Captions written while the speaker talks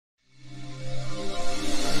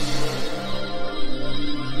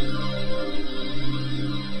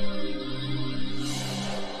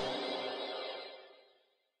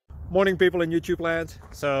Morning, people in YouTube land.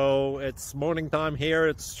 So it's morning time here.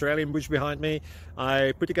 It's Australian bush behind me.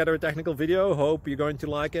 I put together a technical video. Hope you're going to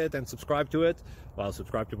like it and subscribe to it. Well,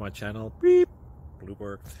 subscribe to my channel. Beep.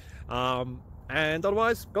 Blooper. And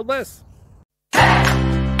otherwise, God bless.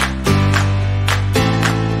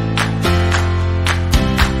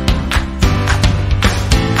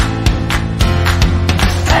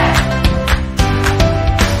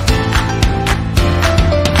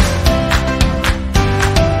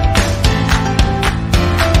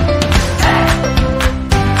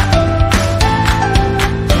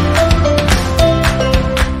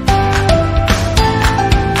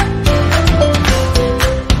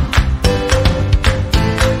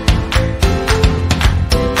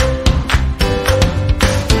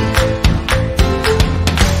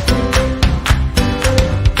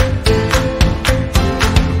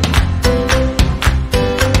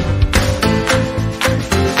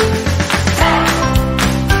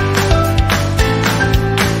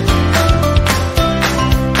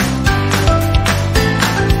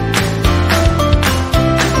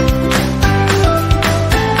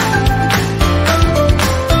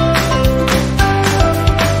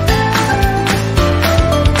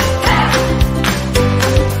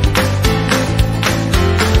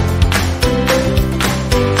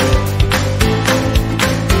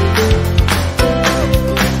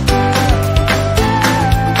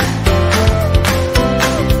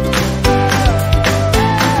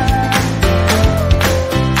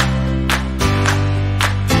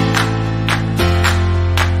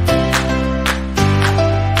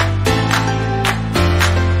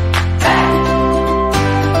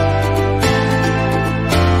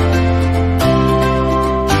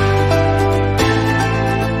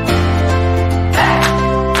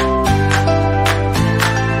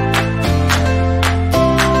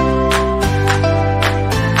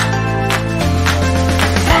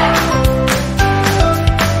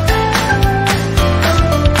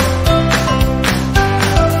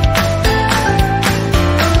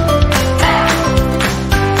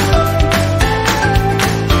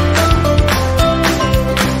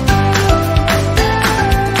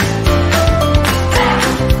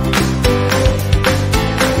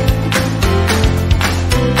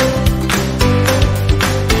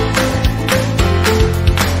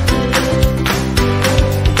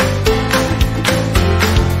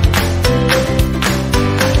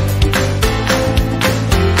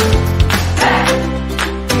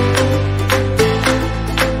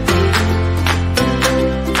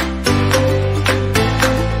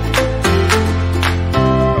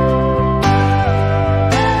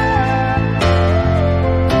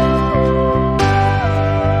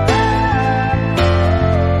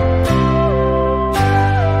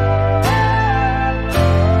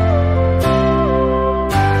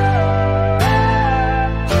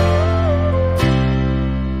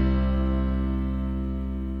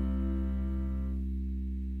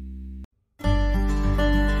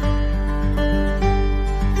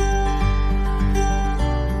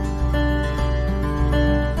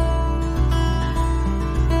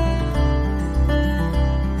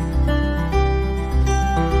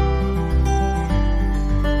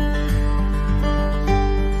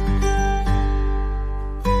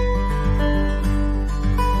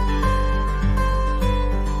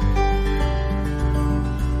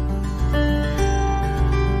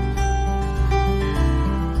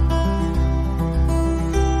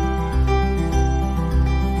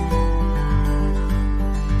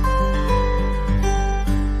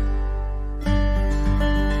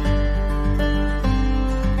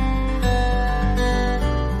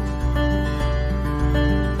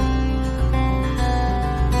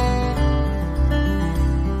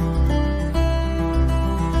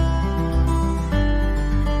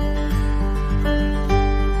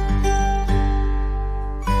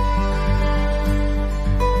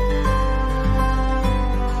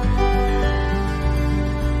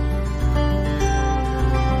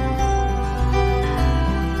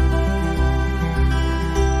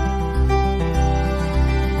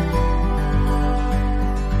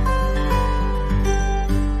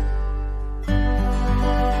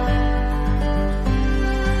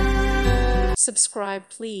 Subscribe,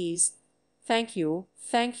 please. Thank you.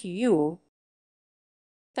 Thank you.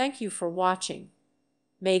 Thank you for watching.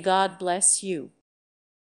 May God bless you.